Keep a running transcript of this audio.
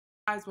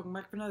Guys, welcome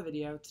back for another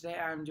video. Today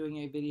I'm doing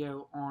a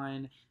video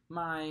on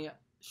my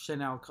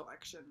Chanel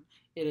collection.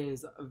 It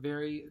is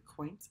very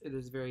quaint. It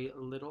is very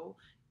little.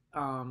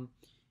 Um,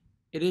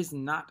 it is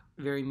not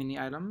very many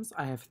items.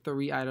 I have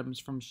 3 items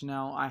from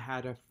Chanel. I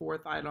had a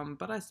 4th item,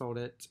 but I sold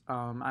it.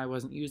 I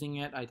wasn't using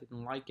it. I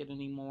didn't like it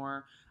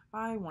anymore.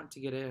 I want to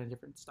get it in a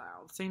different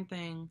style. Same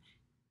thing,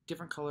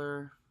 different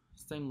color,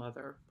 same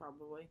leather,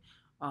 probably.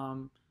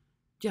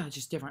 Yeah,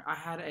 just different. I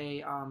had a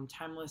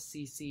Timeless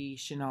CC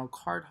Chanel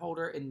card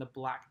holder in the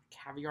black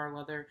caviar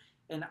leather,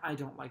 and I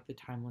don't like the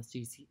Timeless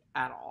CC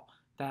at all.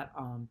 That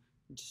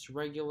just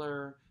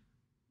regular.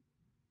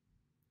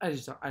 I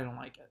don't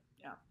like it.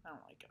 Yeah, I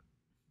don't like it.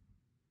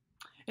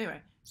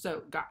 Anyway,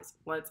 so guys,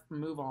 let's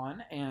move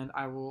on, and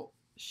I will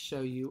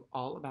show you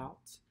all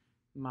about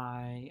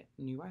my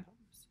new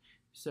items.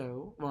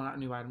 So, well, not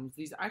new items.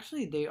 These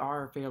actually they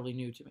are fairly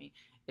new to me.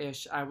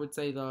 Ish, I would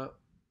say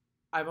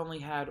I've only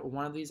had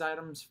one of these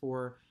items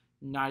for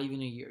not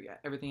even a year yet.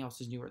 Everything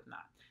else is newer than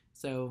that.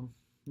 So,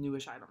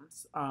 newish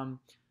items.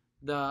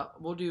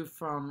 We'll do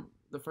from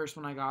the first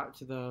one I got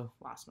to the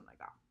last one I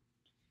got.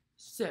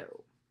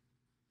 So,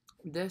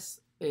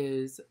 this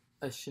is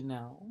a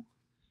Chanel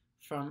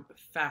from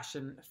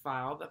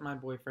Fashionphile that my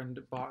boyfriend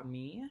bought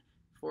me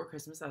for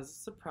Christmas as a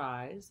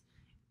surprise.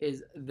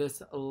 Is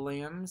this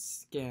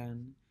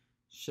lambskin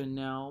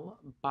Chanel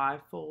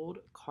bifold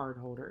card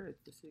holder.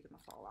 This is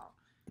gonna fall out.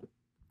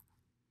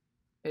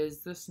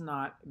 Is this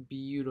not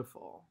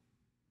beautiful?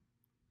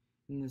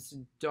 In this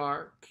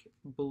dark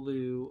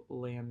blue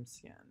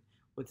lambskin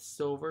with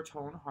silver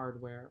tone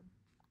hardware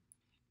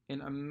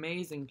in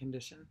amazing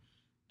condition.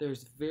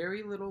 There's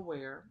very little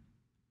wear,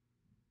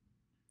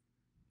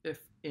 if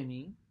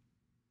any.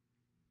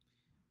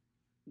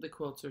 The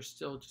quilts are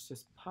still just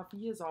as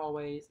puffy as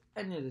always,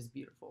 and it is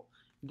beautiful.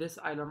 This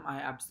item I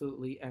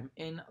absolutely am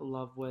in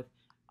love with.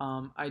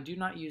 I do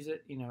not use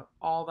it,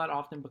 all that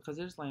often because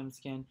it is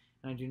lambskin,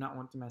 and I do not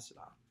want to mess it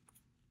up.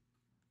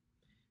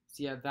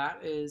 So yeah,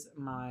 that is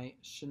my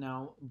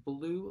Chanel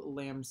blue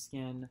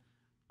lambskin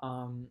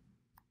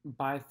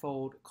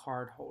bifold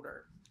card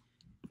holder,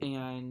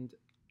 and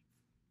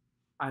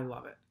I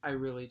love it. I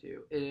really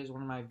do. It is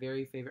one of my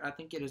very favorite. I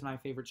think it is my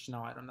favorite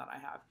Chanel item that I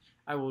have.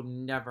 I will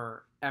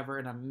never, ever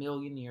in a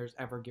million years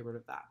ever get rid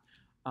of that.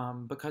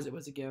 Because it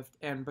was a gift,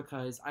 and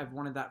because I've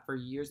wanted that for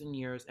years and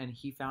years, and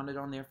he found it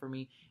on there for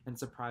me and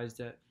surprised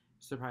me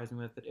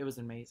with it. It was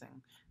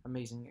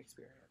amazing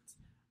experience.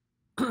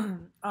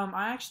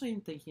 I actually am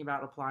thinking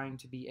about applying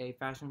to be a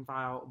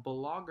Fashionphile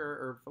blogger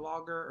or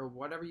vlogger or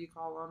whatever you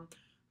call them,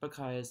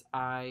 because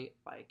I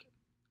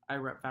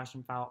rep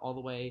Fashionphile all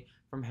the way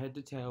from head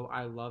to toe.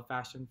 I love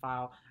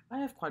Fashionphile. I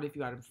have quite a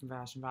few items from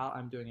Fashionphile.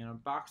 I'm doing an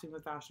unboxing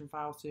with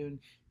Fashionphile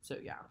soon, so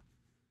yeah.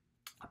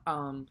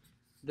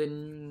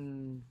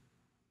 Then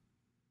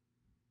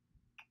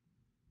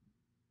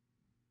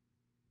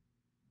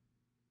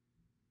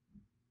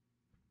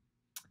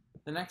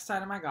the next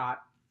item I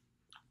got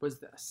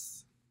was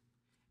this.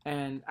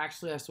 And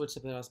actually I switched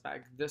up the dust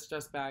bag. This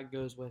dust bag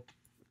goes with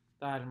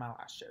the item I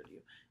last showed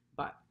you.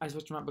 But I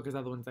switched them up because the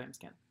other one's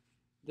lambskin.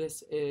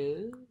 This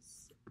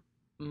is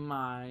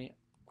my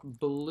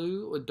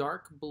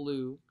dark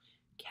blue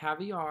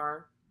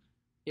caviar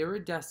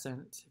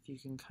iridescent, if you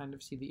can kind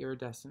of see the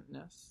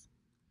iridescentness.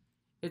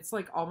 It's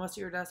like almost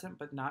iridescent,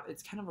 but not.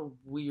 It's kind of a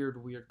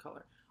weird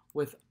color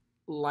with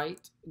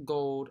light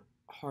gold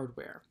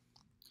hardware.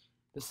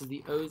 This is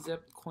the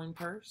OZip coin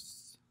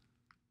purse.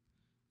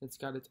 It's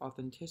got its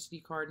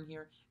authenticity card in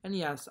here. And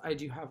yes, I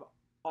do have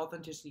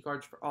authenticity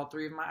cards for all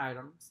 3 of my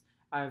items.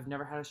 I've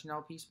never had a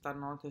Chanel piece without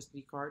an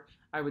authenticity card.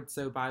 I would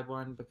so buy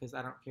one because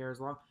I don't care as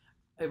long.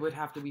 It would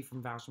have to be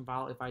from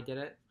Fashionphile if I did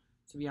it,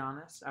 to be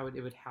honest.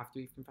 It would have to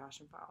be from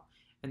Fashionphile.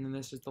 And then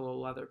this is the little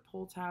leather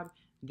pull tab.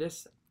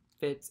 This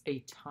fits a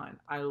ton.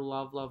 I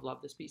love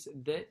this piece.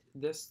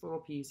 This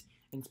little piece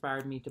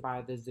inspired me to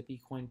buy the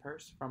zippy coin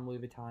purse from Louis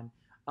Vuitton.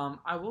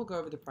 I will go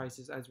over the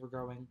prices as we're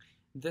going.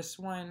 This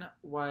one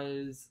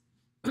was,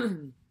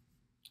 I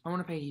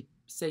want to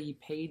say he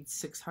paid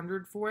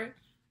 $600 for it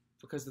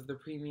because of the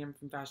premium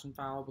from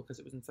Fashionphile, because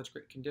it was in such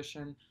great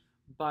condition.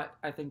 But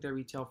I think they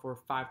retail for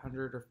 $500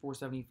 or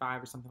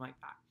 $475 or something like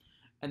that.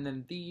 And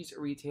then these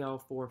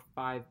retail for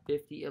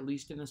 $550, at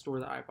least in the store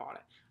that I bought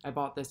it. I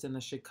bought this in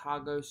the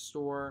Chicago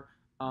store.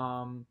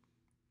 I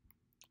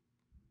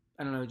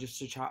don't know, just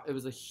Chicago. It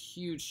was a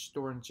huge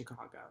store in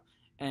Chicago.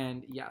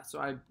 And yeah, so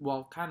I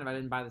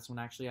didn't buy this one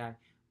actually. I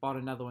bought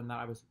another one that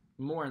I was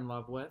more in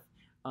love with.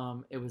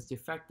 It was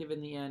defective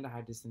in the end. I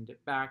had to send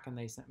it back, and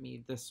they sent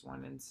me this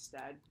one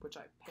instead, which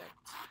I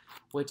picked.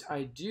 Which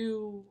I'm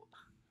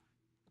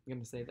going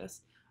to say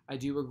this. I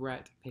do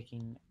regret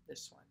picking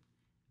this one.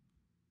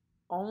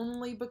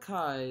 Only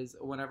because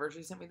whenever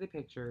she sent me the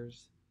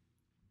pictures,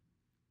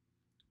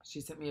 she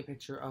sent me a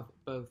picture of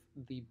both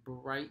the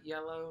bright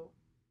yellow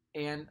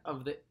and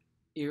of the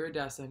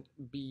iridescent,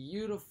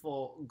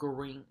 beautiful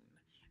green.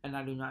 And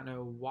I do not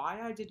know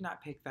why I did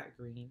not pick that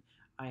green.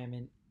 I am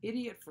an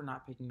idiot for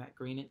not picking that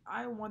green, and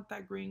I want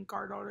that green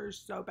card holder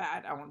so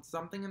bad. I want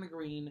something in the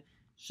green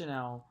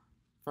Chanel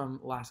from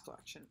last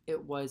collection.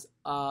 It was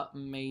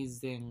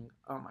amazing.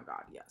 Oh my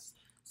god, yes.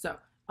 So,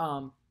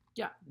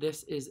 yeah,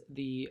 this is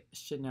the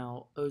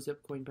Chanel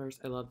O-Zip coin purse.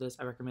 I love this.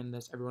 I recommend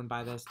this. Everyone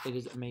buy this. It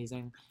is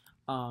amazing.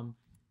 And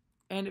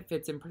it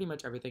fits in pretty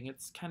much everything.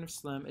 It's kind of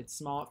slim. It's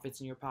small. It fits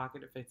in your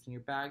pocket. It fits in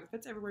your bag. It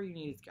fits everywhere you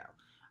need it to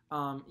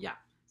go. Yeah.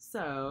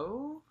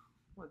 So,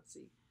 let's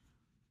see.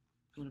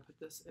 I'm going to put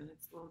this in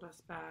its little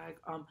dust bag.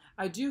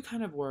 I do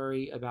kind of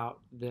worry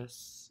about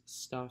this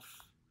stuff,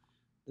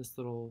 this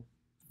little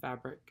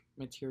fabric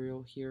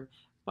material here,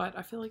 but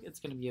I feel like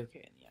it's going to be okay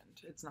in the end.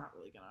 It's not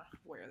really going to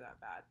wear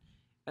that bad.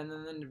 And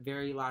then the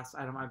very last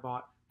item I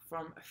bought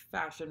from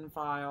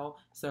Fashionphile.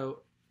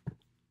 So,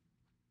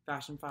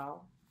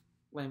 Fashionphile,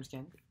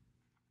 lambskin.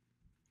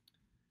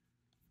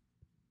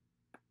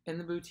 In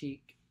the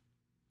boutique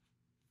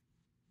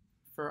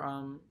for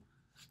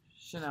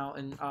Chanel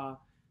in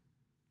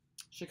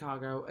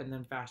Chicago, and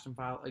then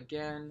Fashionphile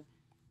again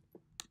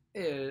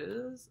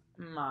is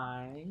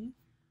my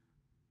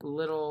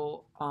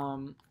little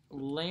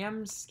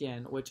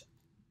lambskin, which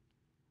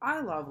I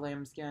love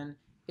lambskin.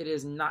 It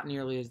is not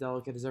nearly as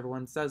delicate as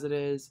everyone says it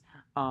is.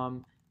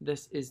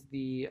 This is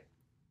the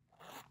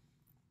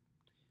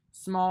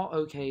small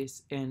O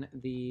case in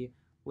the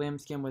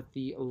lambskin with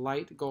the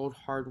light gold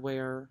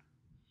hardware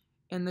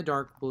in the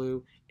dark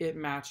blue. It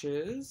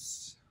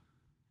matches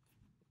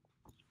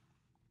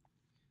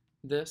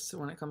this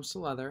when it comes to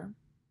leather,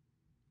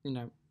 you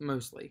know,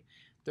 mostly.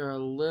 They're a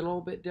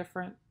little bit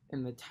different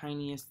in the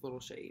tiniest little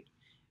shade,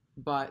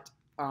 but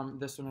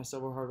this one has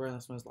silver hardware and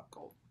this one has light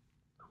gold.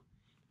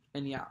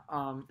 And yeah,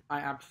 I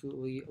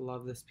absolutely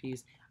love this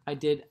piece. I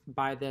did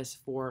buy this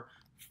for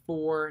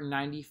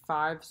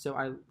 $4.95, so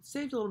I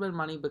saved a little bit of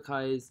money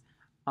because,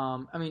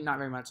 I mean, not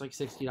very much, like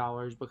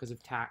 $60 because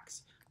of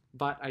tax,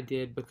 but I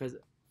did because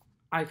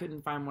I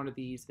couldn't find one of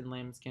these in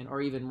lambskin,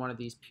 or even one of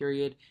these,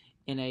 period,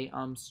 in a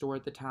store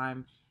at the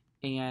time,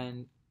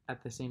 and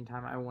at the same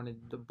time, I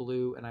wanted the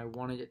blue, and I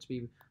wanted it to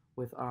be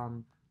with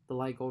the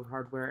light gold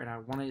hardware, and I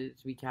wanted it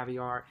to be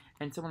caviar,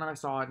 and so when I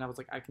saw it, and I was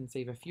like, I can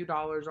save a few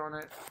dollars on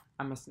it,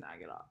 I'm gonna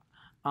snag it up.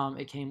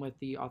 It came with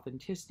the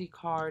authenticity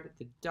card,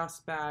 the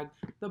dust bag,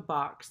 the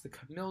box, the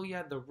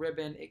camellia, the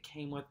ribbon. It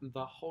came with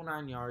the whole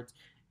 9 yards,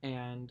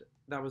 and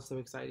that was so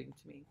exciting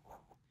to me.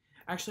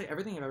 Actually,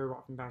 everything I've ever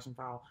bought from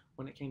Fashionphile,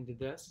 when it came to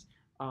this,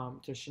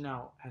 to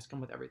Chanel, has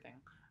come with everything.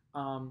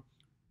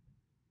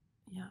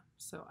 Yeah,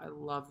 so I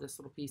love this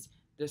little piece.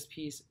 This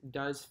piece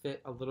does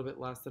fit a little bit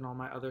less than all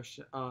my other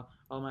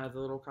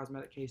little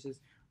cosmetic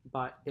cases,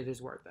 but it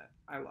is worth it.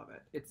 I love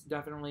it. It's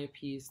definitely a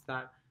piece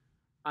that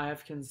I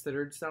have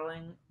considered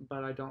selling,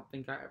 but I don't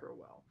think I ever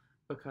will,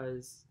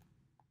 because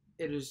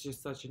it is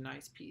just such a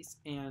nice piece.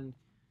 And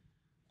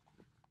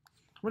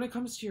when it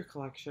comes to your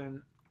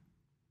collection,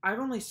 I've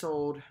only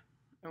sold,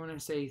 I want to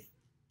say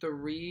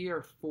 3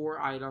 or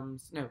 4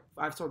 items. No,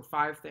 I've sold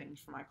 5 things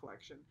from my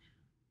collection.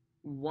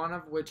 One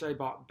of which I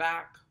bought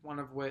back, one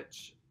of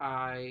which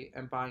I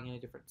am buying in a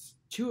different,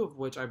 2 of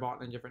which I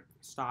bought in a different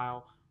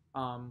style.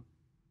 One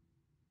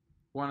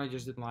I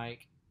just didn't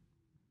like,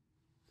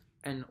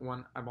 and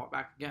one I bought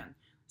back again.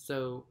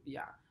 So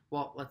yeah,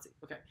 well, let's see.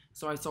 Okay,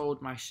 so I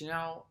sold my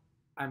Chanel.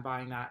 I'm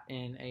buying that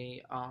in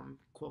a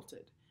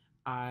quilted.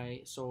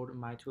 I sold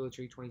my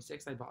Toiletry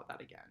 26. I bought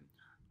that again.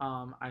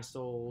 I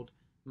sold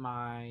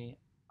my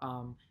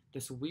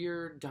this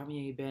weird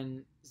Damier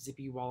Ben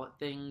zippy wallet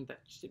thing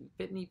that just didn't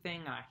fit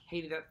anything, and I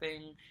hated that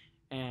thing,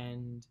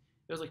 and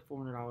it was like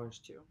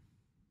 $400 too.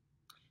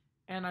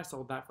 And I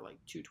sold that for like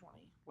 $220,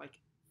 like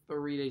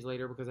 3 days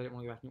later, because I didn't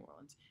want to go back to New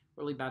Orleans.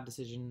 Really bad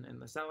decision in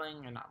the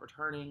selling and not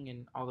returning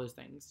and all those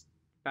things.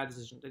 Bad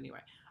decisions anyway.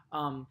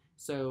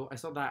 So I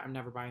sold that. I'm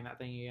never buying that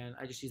thing again.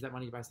 I just used that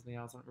money to buy something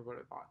else. I don't remember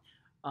what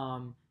I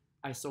bought.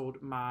 I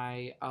sold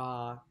my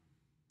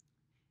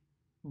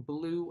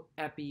blue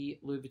Epi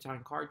Louis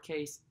Vuitton card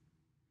case.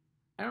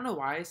 I don't know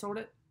why I sold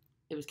it.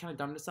 It was kind of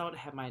dumb to sell it. It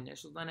had my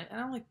initials in it, and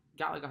I only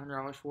got like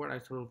 $100 for it. I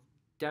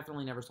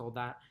definitely never sold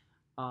that.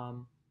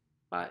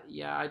 But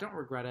yeah, I don't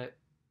regret it,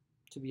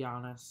 to be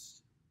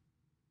honest.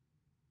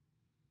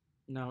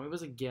 No, it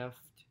was a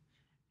gift,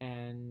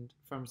 and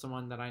from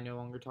someone that I no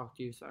longer talk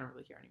to, so I don't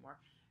really care anymore.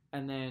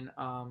 And then,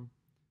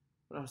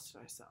 what else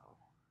did I sell?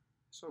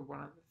 I sold one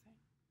other thing.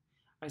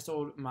 I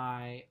sold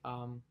my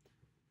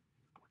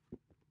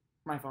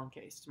my phone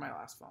case, my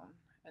last phone,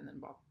 and then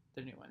bought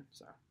the new one.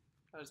 So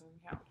that doesn't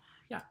count.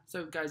 Yeah.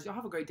 So guys, y'all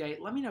have a great day.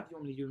 Let me know if you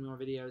want me to do more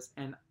videos.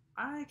 And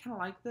I kind of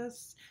like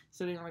this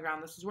sitting on the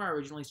ground. This is where I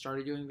originally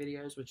started doing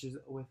videos, which is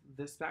with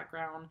this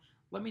background.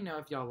 Let me know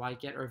if y'all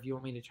like it, or if you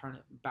want me to turn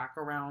it back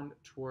around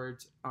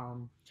towards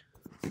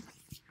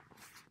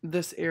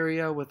this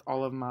area with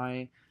all of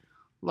my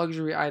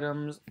luxury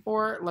items,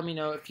 or let me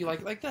know if you like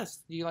it like this.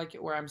 Do you like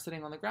it where I'm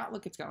sitting on the ground?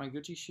 Look, it's got my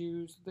Gucci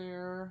shoes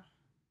there,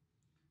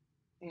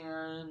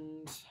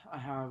 and I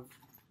have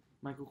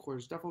Michael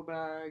Kors duffel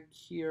bag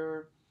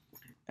here,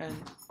 and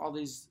all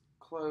these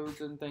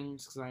clothes and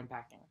things because I'm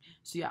packing.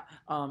 So yeah,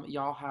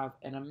 y'all have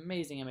an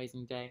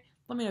amazing day.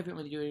 Let me know if you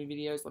want me to do any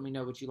videos. Let me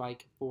know what you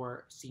like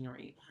for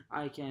scenery.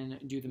 I can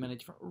do them in a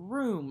different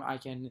room. I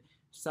can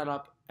set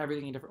up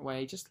everything a different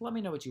way, just let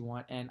me know what you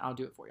want and I'll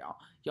do it for y'all.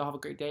 Y'all have a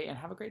great day and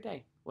have a great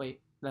day.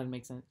 Wait, that doesn't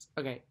make sense.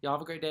 Okay, y'all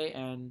have a great day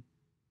and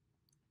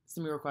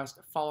send me a request.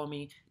 Follow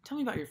me. Tell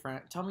me about your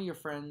friend. Tell me your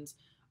friends.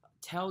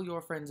 Tell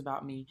your friends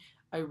about me.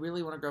 I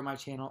really want to grow my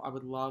channel. I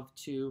would love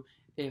to,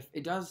 if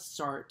it does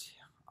start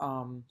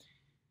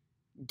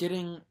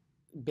getting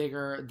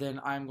bigger, then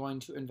I'm going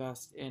to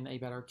invest in a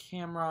better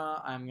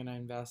camera. I'm going to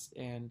invest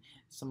in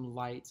some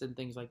lights and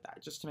things like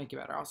that just to make it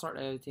better. I'll start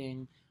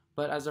editing,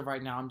 but as of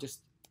right now, I'm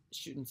just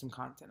shooting some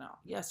content out.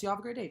 Yes, y'all have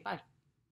a great day. Bye.